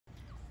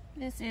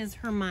This is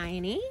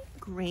Hermione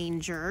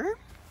Granger,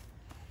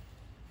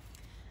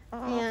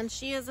 and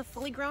she is a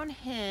fully grown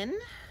hen.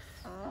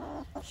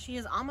 She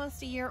is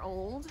almost a year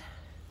old,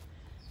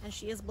 and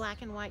she is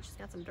black and white. She's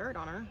got some dirt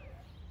on her.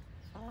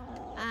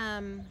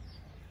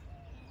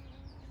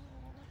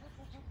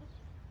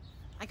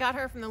 I got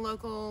her from the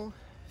local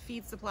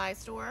feed supply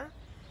store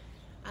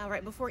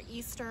right before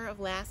Easter of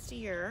last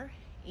year,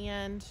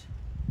 and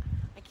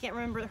I can't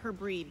remember her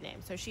breed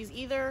name. So she's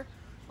either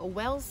a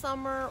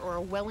Wellsummer or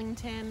a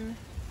Wellington,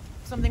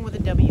 something with a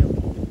W.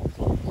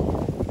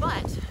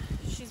 But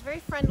she's very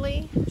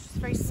friendly, she's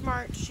very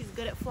smart, she's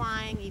good at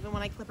flying even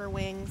when I clip her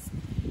wings,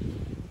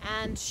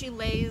 and she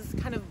lays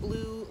kind of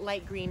blue,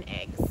 light green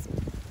eggs.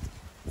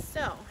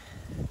 So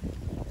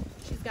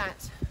she's got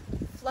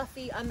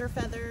fluffy under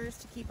feathers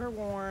to keep her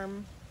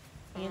warm,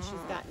 and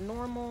she's got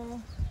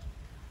normal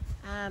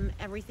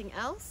everything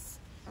else.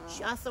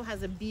 She also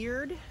has a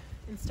beard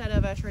instead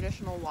of a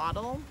traditional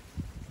waddle.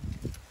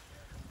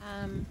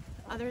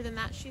 Other than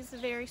that, she's a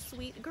very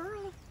sweet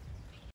girl.